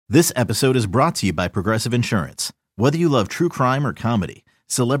This episode is brought to you by Progressive Insurance. Whether you love true crime or comedy,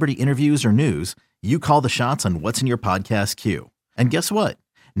 celebrity interviews or news, you call the shots on what's in your podcast queue. And guess what?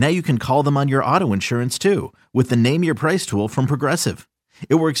 Now you can call them on your auto insurance too with the Name Your Price tool from Progressive.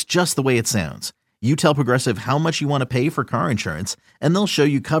 It works just the way it sounds. You tell Progressive how much you want to pay for car insurance, and they'll show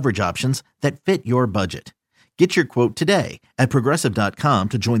you coverage options that fit your budget. Get your quote today at Progressive.com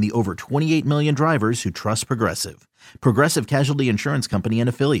to join the over 28 million drivers who trust Progressive. Progressive Casualty Insurance Company and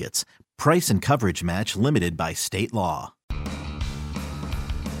Affiliates. Price and coverage match limited by state law.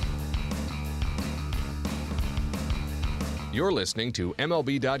 You're listening to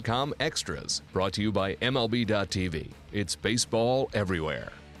MLB.com Extras, brought to you by MLB.tv. It's baseball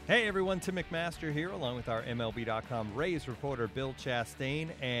everywhere. Hey everyone, Tim McMaster here, along with our MLB.com Rays reporter Bill Chastain.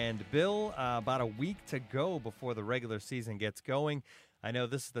 And Bill, about a week to go before the regular season gets going. I know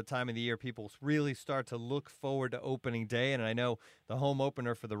this is the time of the year people really start to look forward to opening day, and I know the home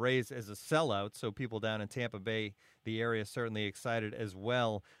opener for the Rays is a sellout, so people down in Tampa Bay, the area, certainly excited as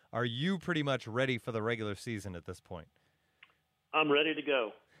well. Are you pretty much ready for the regular season at this point? I'm ready to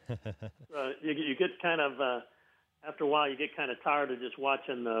go. You get kind of after a while, you get kind of tired of just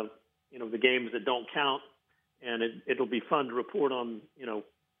watching the games that don't count, and it'll be fun to report on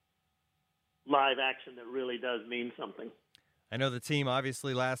live action that really does mean something. I know the team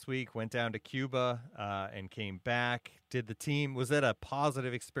obviously last week went down to Cuba and came back. Was that a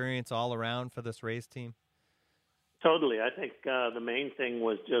positive experience all around for this Rays team? Totally. I think the main thing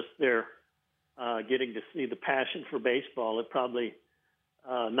was just their getting to see the passion for baseball. It probably,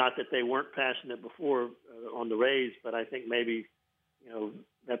 not that they weren't passionate before on the Rays, but I think maybe,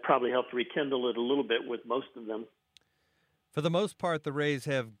 that probably helped rekindle it a little bit with most of them. For the most part, the Rays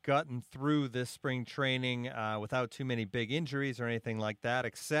have gotten through this spring training without too many big injuries or anything like that,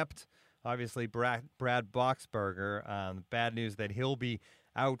 except obviously Brad Boxberger. Bad news that he'll be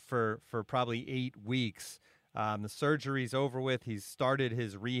out for probably 8 weeks. The surgery's over with. He's started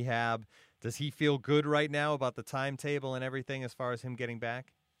his rehab. Does he feel good right now about the timetable and everything as far as him getting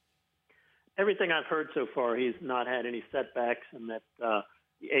back? Everything I've heard so far, he's not had any setbacks, and that the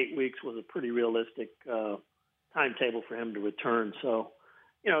 8 weeks was a pretty realistic timetable for him to return. So,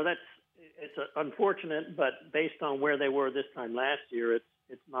 it's unfortunate, but based on where they were this time last year,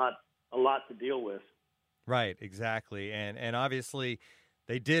 it's not a lot to deal with. Right, exactly. And obviously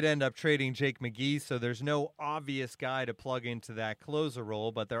they did end up trading Jake McGee, so there's no obvious guy to plug into that closer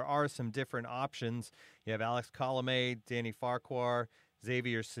role, but there are some different options. You have Alex Colomé, Danny Farquhar,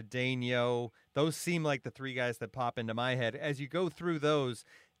 Xavier Cedeno. Those seem like the three guys that pop into my head. As you go through those,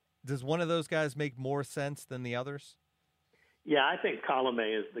 does one of those guys make more sense than the others? Yeah, I think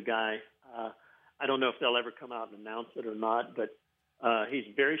Colomé is the guy. I don't know if they'll ever come out and announce it or not, but he's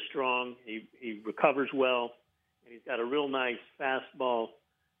very strong. He recovers well, and he's got a real nice fastball,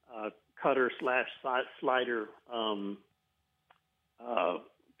 cutter/slider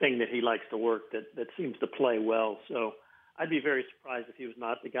thing that he likes to work that seems to play well. So I'd be very surprised if he was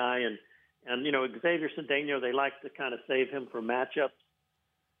not the guy. And Xavier Cedeno, they like to kind of save him for matchups.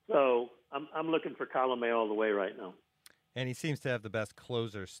 So I'm looking for Colomé all the way right now. And he seems to have the best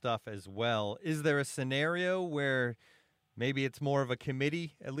closer stuff as well. Is there a scenario where maybe it's more of a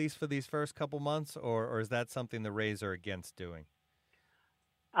committee, at least for these first couple months, or is that something the Rays are against doing?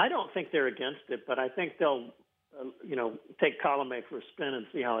 I don't think they're against it, but I think they'll, take Colomé for a spin and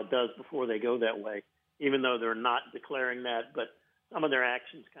see how it does before they go that way, even though they're not declaring that. But some of their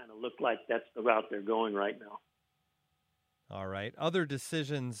actions kind of look like that's the route they're going right now. All right. Other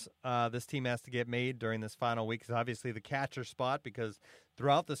decisions this team has to get made during this final week is obviously the catcher spot, because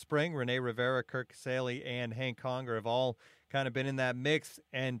throughout the spring, Rene Rivera, Kirk Casale, and Hank Conger have all kind of been in that mix.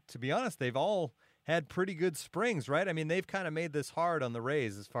 And to be honest, they've all had pretty good springs, right? I mean, they've kind of made this hard on the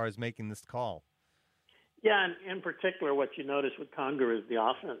Rays as far as making this call. Yeah, and in particular, what you notice with Conger is the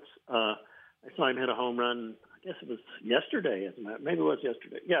offense. I saw him hit a home run, I guess it was yesterday, isn't it? Maybe it was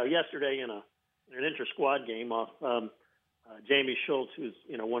yesterday. Yeah, yesterday in an inter-squad game off Jamie Schultz, who's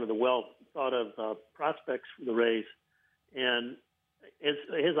one of the well thought of prospects for the Rays, and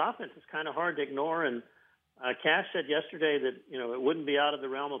his offense is kind of hard to ignore. And Cash said yesterday that it wouldn't be out of the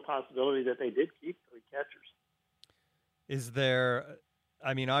realm of possibility that they did keep 3 catchers. Is there?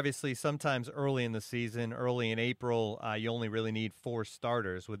 I mean, obviously, sometimes early in the season, early in April, you only really need 4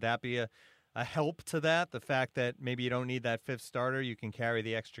 starters. Would that be a help to that? The fact that maybe you don't need that 5th starter, you can carry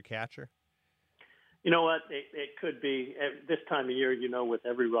the extra catcher. You know what? It could be at this time of year. With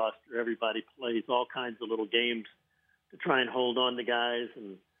every roster, everybody plays all kinds of little games to try and hold on to guys,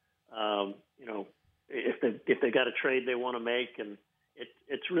 and if they got a trade they want to make, and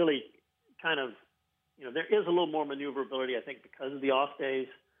it's really kind of there is a little more maneuverability, I think, because of the off days.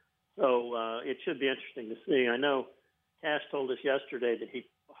 So it should be interesting to see. I know Cash told us yesterday that he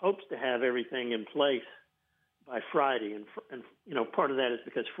hopes to have everything in place by Friday, and part of that is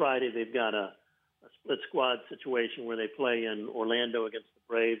because Friday they've got a split squad situation where they play in Orlando against the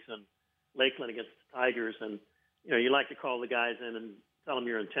Braves and Lakeland against the Tigers, and you like to call the guys in and tell them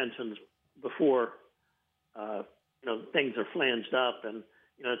your intentions before things are flanged up, and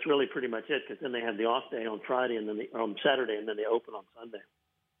it's really pretty much it, because then they have the off day on Friday and then on Saturday, and then they open on Sunday.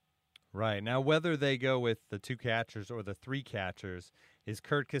 Right. Now, whether they go with the two catchers or the three catchers, is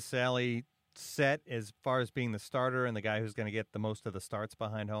Curt Casali set as far as being the starter and the guy who's going to get the most of the starts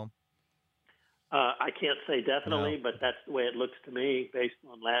behind home? I can't say definitely, but that's the way it looks to me based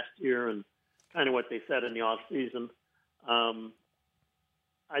on last year and kind of what they said in the off season.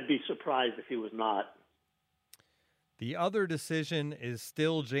 I'd be surprised if he was not. The other decision is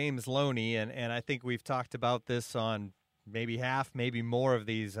still James Loney, and I think we've talked about this on maybe half, maybe more of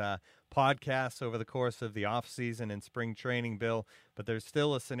these podcasts over the course of the offseason and spring training, Bill. But there's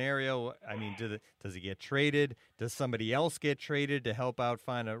still a scenario. I mean, does he get traded? Does somebody else get traded to help out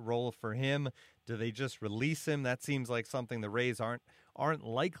find a role for him? Do they just release him? That seems like something the Rays aren't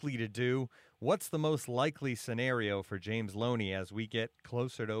likely to do. What's the most likely scenario for James Loney as we get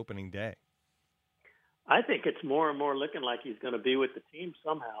closer to opening day? I think it's more and more looking like he's going to be with the team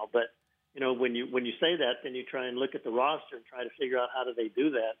somehow. But when you say that, then you try and look at the roster and try to figure out how do they do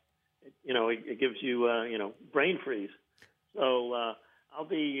that. It gives you brain freeze. So I'll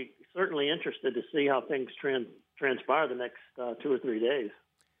be certainly interested to see how things transpire the next 2 or 3 days.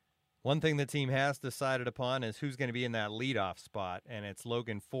 One thing the team has decided upon is who's going to be in that leadoff spot, and it's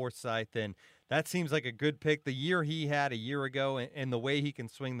Logan Forsythe, and that seems like a good pick. The year he had a year ago and the way he can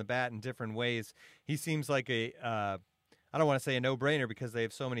swing the bat in different ways, he seems like I don't want to say a no-brainer because they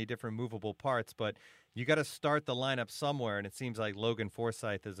have so many different movable parts, but you got to start the lineup somewhere, and it seems like Logan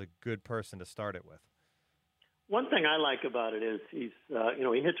Forsythe is a good person to start it with. One thing I like about it is he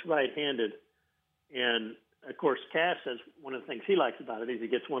hits right-handed, and of course, Cash says one of the things he likes about it is he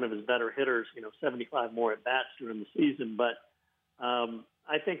gets one of his better hitters, 75 more at-bats during the season. But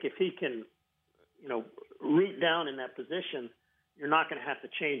I think if he can, root down in that position, you're not going to have to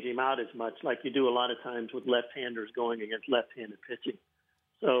change him out as much like you do a lot of times with left-handers going against left-handed pitching.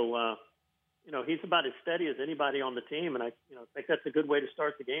 So, he's about as steady as anybody on the team, and I think that's a good way to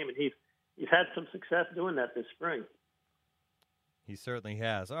start the game. And he's had some success doing that this spring. He certainly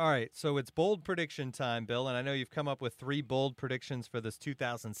has. All right, so it's bold prediction time, Bill, and I know you've come up with 3 bold predictions for this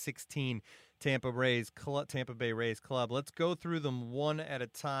 2016 Tampa Bay Rays club. Let's go through them one at a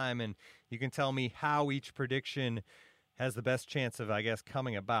time, and you can tell me how each prediction has the best chance of, I guess,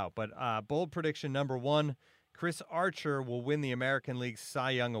 coming about. But bold prediction number 1, Chris Archer will win the American League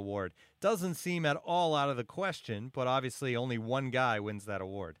Cy Young Award. Doesn't seem at all out of the question, but obviously only one guy wins that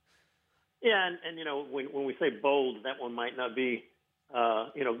award. Yeah, and when we say bold, that one might not be,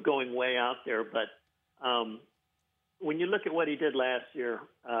 going way out there. But when you look at what he did last year,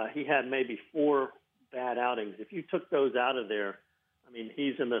 he had maybe 4 bad outings. If you took those out of there, I mean,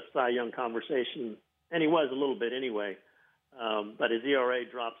 he's in the Cy Young conversation, and he was a little bit anyway. But his ERA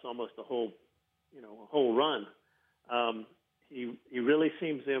drops almost a whole run. He really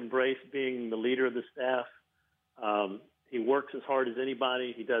seems to embrace being the leader of the staff. He works as hard as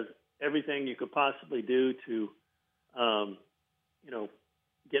anybody. He does everything you could possibly do to,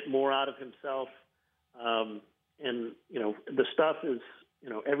 get more out of himself. And the stuff is,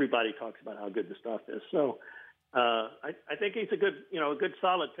 everybody talks about how good the stuff is. So I think he's a good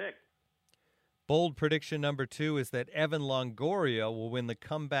solid pick. Bold prediction number 2 is that Evan Longoria will win the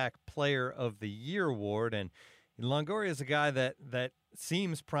Comeback Player of the Year award. And Longoria is a guy that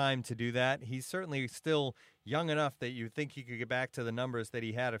seems primed to do that. He's certainly still young enough that you think he could get back to the numbers that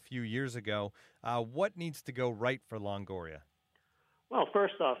he had a few years ago. What needs to go right for Longoria? Well,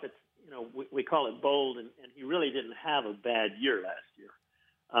 first off, it's we call it bold, and he really didn't have a bad year last year.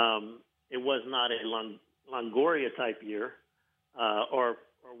 It was not a Longoria type year, or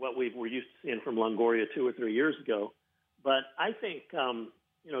what we were used to seeing from Longoria 2 or 3 years ago. But I think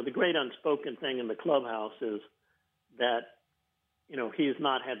the great unspoken thing in the clubhouse is that he has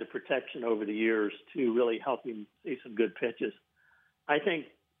not had the protection over the years to really help him see some good pitches. I think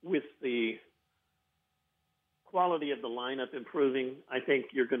with the quality of the lineup improving, I think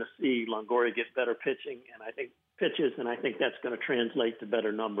you're going to see Longoria get better pitching, and I think that's going to translate to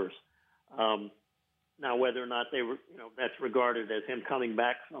better numbers. Now, whether or not that's regarded as him coming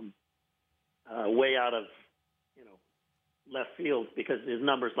back from way out of left field, because his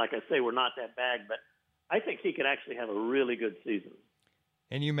numbers, like I say, were not that bad, but I think he could actually have a really good season.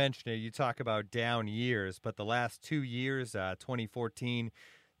 And you mentioned it, you talk about down years, but the last 2 years, 2014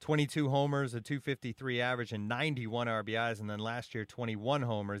 22 homers, a .253 average, and 91 RBIs. And then last year, 21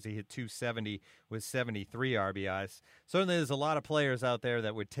 homers. He hit .270 with 73 RBIs. Certainly there's a lot of players out there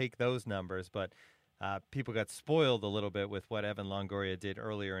that would take those numbers, but people got spoiled a little bit with what Evan Longoria did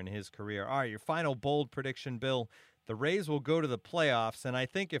earlier in his career. All right, your final bold prediction, Bill. The Rays will go to the playoffs, and I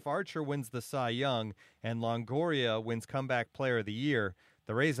think if Archer wins the Cy Young and Longoria wins Comeback Player of the Year,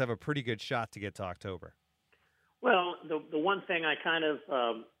 the Rays have a pretty good shot to get to October. Well, the one thing I kind of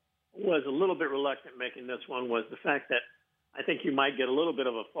was a little bit reluctant making this one was the fact that I think you might get a little bit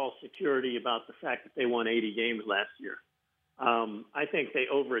of a false security about the fact that they won 80 games last year. I think they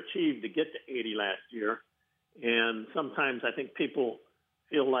overachieved to get to 80 last year, and sometimes I think people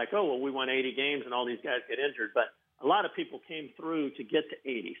feel like, oh, well, we won 80 games and all these guys get injured, but a lot of people came through to get to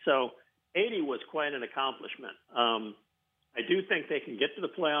 80. So 80 was quite an accomplishment. I do think they can get to the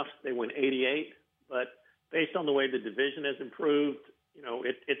playoffs. They win 88, but based on the way the division has improved, you know,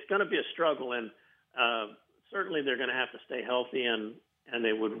 it's going to be a struggle, and certainly they're going to have to stay healthy, and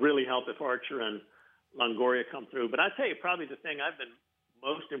it would really help if Archer and Longoria come through. But I tell you, probably the thing I've been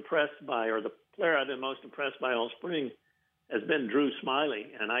most impressed by, or the player I've been most impressed by all spring, has been Drew Smyly,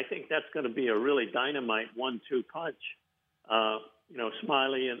 and I think that's going to be a really dynamite 1-2 punch. You know,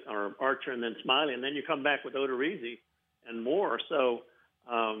 Smyly or Archer and then Smyly, and then you come back with Odorizzi and more. So,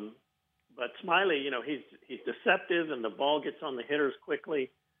 but Smyly, you know, he's deceptive, and the ball gets on the hitters quickly.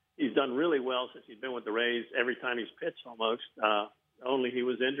 He's done really well since he's been with the Rays. Every time he's pitched, almost. Only he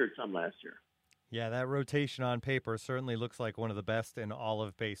was injured some last year. Yeah, that rotation on paper certainly looks like one of the best in all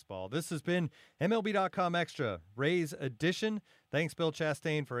of baseball. This has been MLB.com Extra, Rays Edition. Thanks, Bill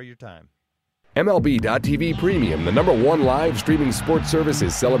Chastain, for your time. MLB.tv Premium, the #1 live streaming sports service,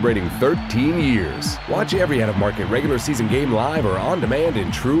 is celebrating 13 years. Watch every out-of-market regular season game live or on demand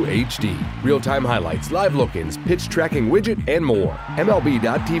in true HD. Real-time highlights, live look-ins, pitch tracking widget, and more.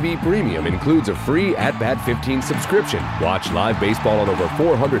 MLB.tv Premium includes a free At-Bat 15 subscription. Watch live baseball on over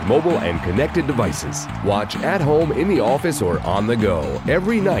 400 mobile and connected devices. Watch at home, in the office, or on the go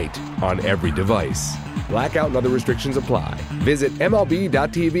every night on every device. Blackout and other restrictions apply. Visit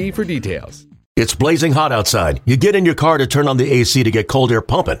MLB.tv for details. It's blazing hot outside. You get in your car to turn on the AC to get cold air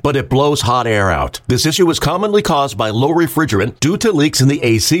pumping, but it blows hot air out. This issue is commonly caused by low refrigerant due to leaks in the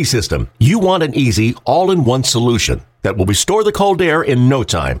AC system. You want an easy, all-in-one solution that will restore the cold air in no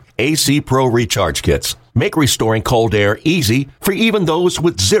time. AC Pro Recharge Kits make restoring cold air easy for even those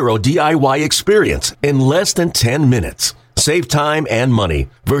with zero DIY experience in less than 10 minutes. Save time and money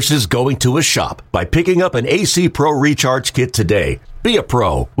versus going to a shop by picking up an AC Pro Recharge Kit today. Be a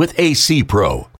pro with AC Pro.